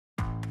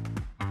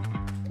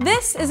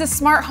This is a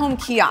smart home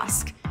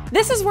kiosk.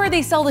 This is where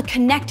they sell the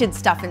connected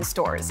stuff in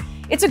stores.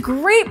 It's a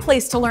great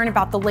place to learn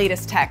about the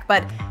latest tech,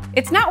 but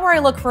it's not where I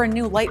look for a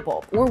new light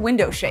bulb or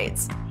window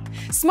shades.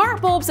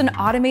 Smart bulbs and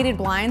automated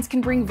blinds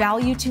can bring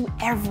value to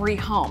every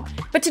home.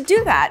 But to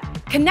do that,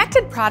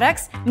 connected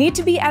products need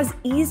to be as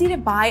easy to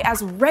buy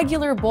as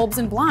regular bulbs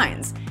and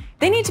blinds.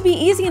 They need to be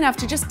easy enough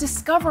to just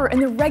discover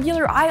in the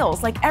regular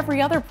aisles like every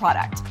other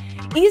product.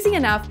 Easy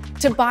enough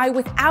to buy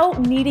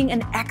without needing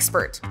an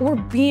expert or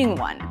being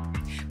one.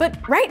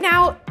 But right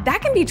now,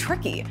 that can be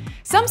tricky.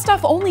 Some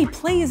stuff only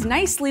plays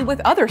nicely with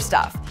other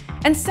stuff,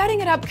 and setting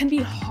it up can be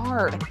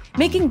hard,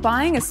 making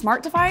buying a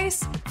smart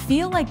device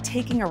feel like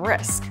taking a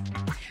risk.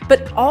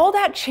 But all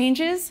that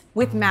changes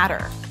with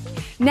Matter.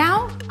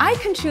 Now, I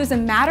can choose a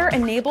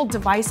Matter-enabled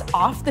device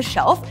off the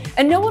shelf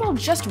and know it'll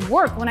just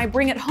work when I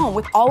bring it home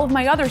with all of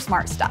my other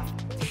smart stuff.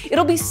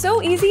 It'll be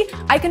so easy,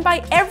 I can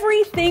buy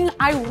everything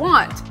I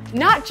want,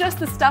 not just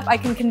the stuff I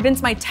can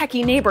convince my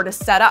techie neighbor to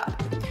set up.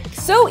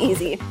 So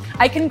easy,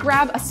 I can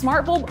grab a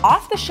smart bulb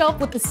off the shelf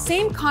with the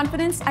same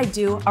confidence I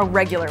do a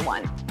regular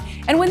one.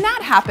 And when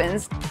that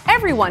happens,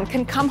 everyone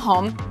can come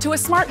home to a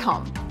smart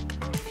home.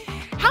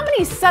 How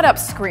many setup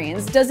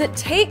screens does it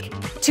take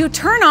to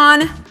turn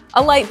on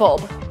a light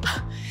bulb?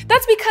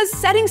 That's because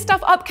setting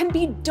stuff up can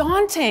be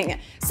daunting,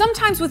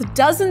 sometimes with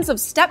dozens of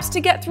steps to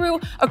get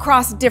through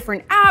across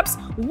different apps,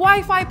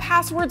 Wi-Fi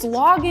passwords,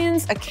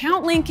 logins,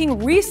 account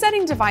linking,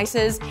 resetting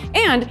devices,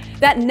 and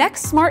that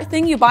next smart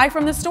thing you buy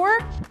from the store?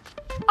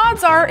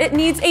 Odds are it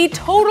needs a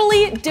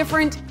totally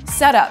different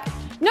setup.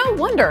 No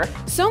wonder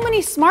so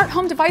many smart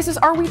home devices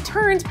are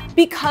returned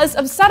because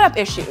of setup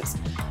issues.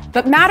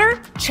 But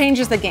Matter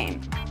changes the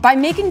game by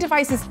making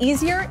devices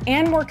easier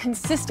and more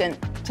consistent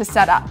to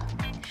set up.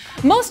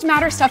 Most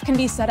Matter stuff can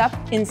be set up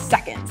in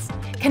seconds,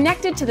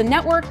 connected to the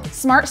network,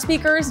 smart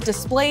speakers,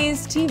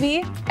 displays,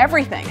 TV,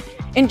 everything,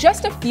 in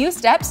just a few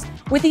steps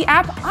with the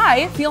app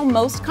I feel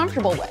most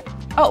comfortable with.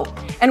 Oh,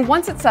 and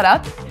once it's set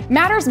up,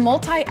 Matter's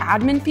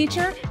multi-admin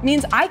feature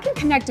means I can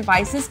connect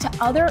devices to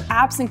other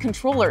apps and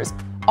controllers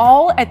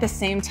all at the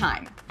same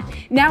time.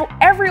 Now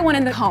everyone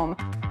in the home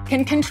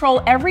can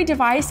control every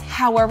device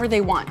however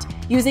they want,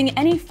 using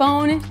any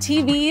phone,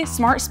 TV,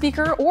 smart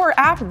speaker, or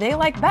app they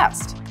like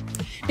best.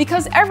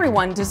 Because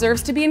everyone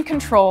deserves to be in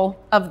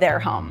control of their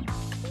home.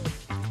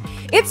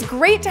 It's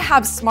great to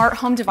have smart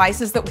home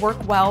devices that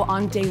work well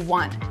on day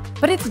one,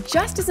 but it's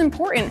just as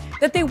important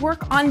that they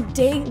work on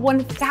day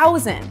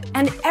 1000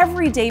 and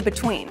every day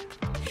between.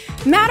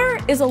 Matter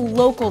is a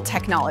local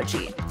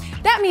technology.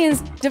 That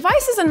means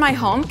devices in my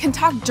home can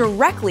talk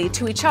directly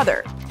to each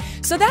other.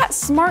 So that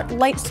smart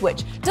light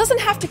switch doesn't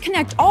have to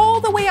connect all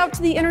the way out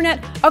to the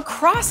internet,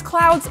 across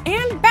clouds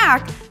and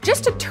back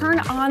just to turn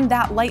on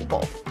that light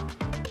bulb.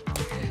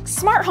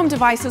 Smart home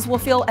devices will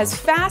feel as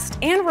fast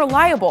and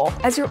reliable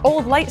as your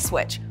old light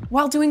switch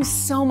while doing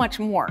so much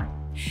more.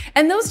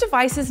 And those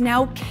devices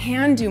now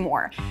can do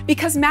more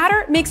because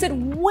Matter makes it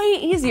way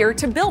easier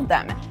to build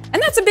them.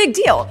 And that's a big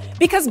deal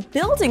because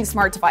building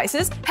smart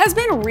devices has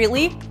been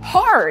really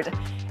hard.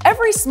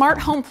 Every smart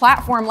home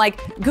platform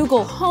like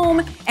Google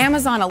Home,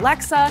 Amazon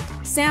Alexa,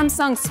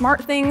 Samsung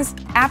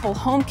SmartThings, Apple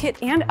HomeKit,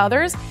 and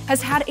others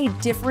has had a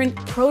different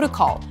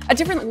protocol, a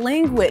different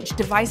language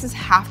devices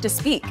have to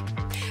speak.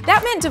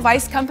 That meant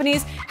device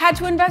companies had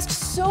to invest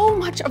so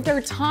much of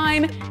their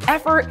time,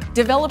 effort,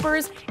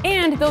 developers,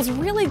 and those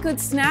really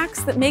good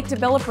snacks that make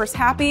developers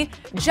happy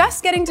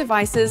just getting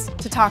devices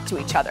to talk to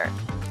each other.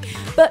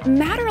 But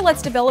Matter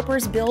lets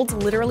developers build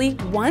literally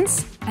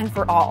once and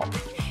for all.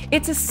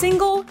 It's a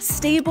single,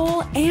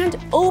 stable, and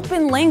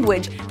open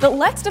language that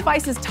lets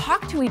devices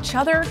talk to each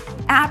other,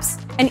 apps,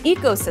 and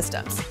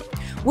ecosystems.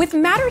 With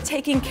Matter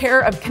taking care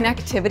of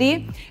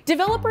connectivity,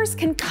 developers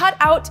can cut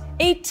out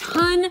a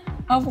ton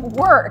of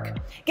work,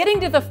 getting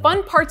to the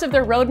fun parts of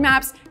their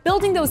roadmaps,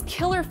 building those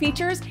killer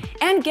features,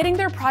 and getting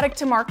their product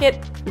to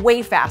market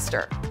way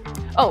faster.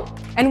 Oh,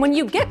 and when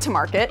you get to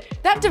market,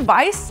 that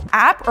device,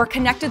 app, or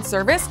connected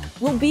service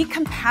will be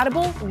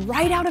compatible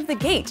right out of the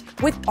gate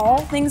with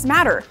all things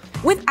Matter,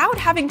 without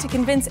having to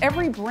convince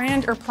every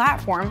brand or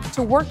platform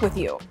to work with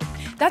you.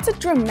 That's a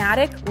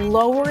dramatic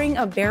lowering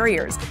of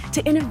barriers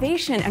to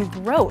innovation and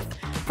growth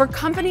for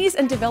companies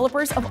and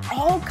developers of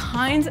all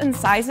kinds and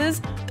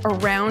sizes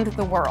around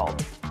the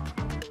world.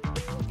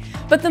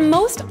 But the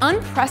most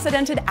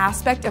unprecedented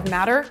aspect of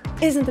Matter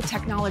isn't the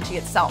technology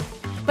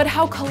itself, but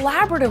how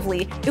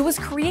collaboratively it was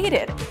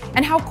created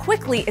and how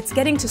quickly it's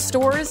getting to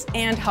stores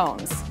and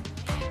homes.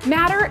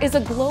 Matter is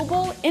a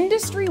global,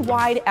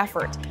 industry-wide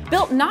effort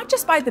built not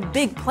just by the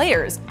big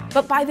players,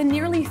 but by the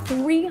nearly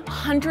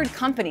 300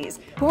 companies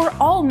who are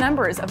all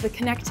members of the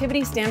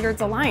Connectivity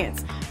Standards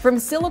Alliance, from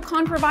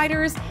silicon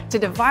providers to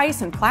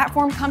device and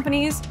platform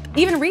companies,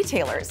 even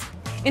retailers,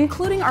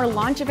 including our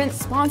launch event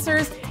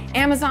sponsors,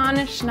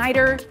 Amazon,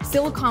 Schneider,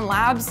 Silicon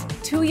Labs,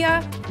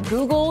 Tuya,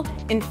 Google,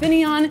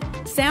 Infineon,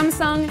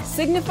 Samsung,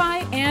 Signify,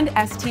 and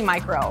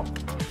STMicro.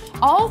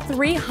 All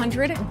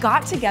 300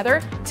 got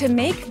together to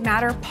make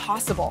Matter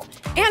possible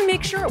and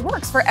make sure it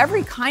works for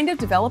every kind of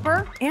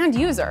developer and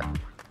user.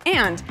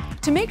 And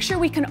to make sure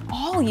we can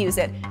all use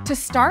it to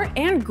start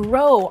and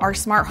grow our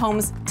smart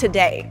homes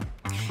today.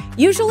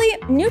 Usually,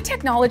 new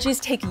technologies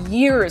take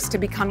years to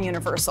become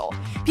universal.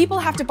 People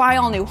have to buy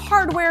all new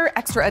hardware,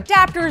 extra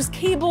adapters,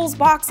 cables,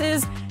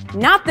 boxes.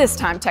 Not this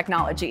time,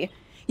 technology.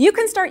 You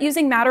can start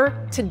using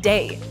Matter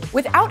today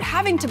without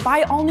having to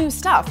buy all new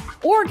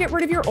stuff or get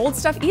rid of your old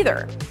stuff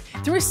either.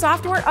 Through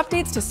software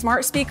updates to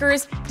smart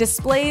speakers,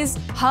 displays,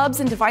 hubs,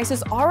 and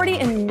devices already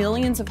in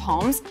millions of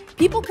homes,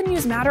 people can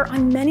use Matter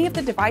on many of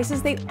the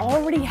devices they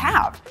already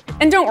have.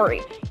 And don't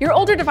worry, your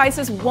older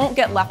devices won't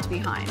get left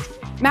behind.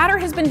 Matter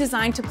has been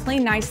designed to play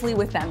nicely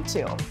with them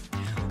too.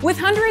 With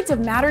hundreds of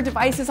Matter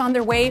devices on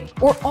their way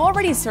or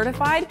already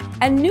certified,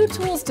 and new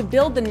tools to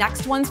build the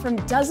next ones from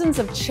dozens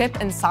of chip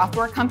and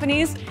software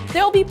companies,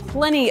 there'll be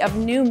plenty of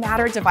new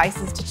Matter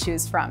devices to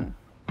choose from.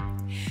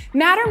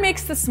 Matter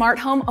makes the smart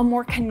home a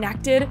more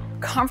connected,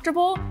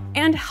 comfortable,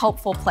 and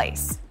helpful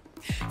place.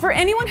 For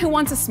anyone who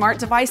wants a smart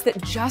device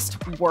that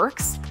just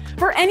works,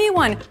 for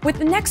anyone with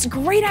the next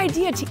great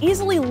idea to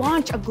easily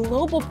launch a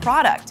global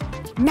product,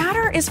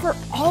 Matter is for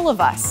all of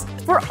us,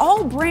 for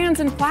all brands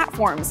and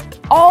platforms,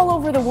 all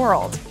over the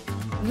world.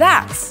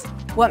 That's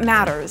what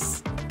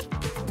matters.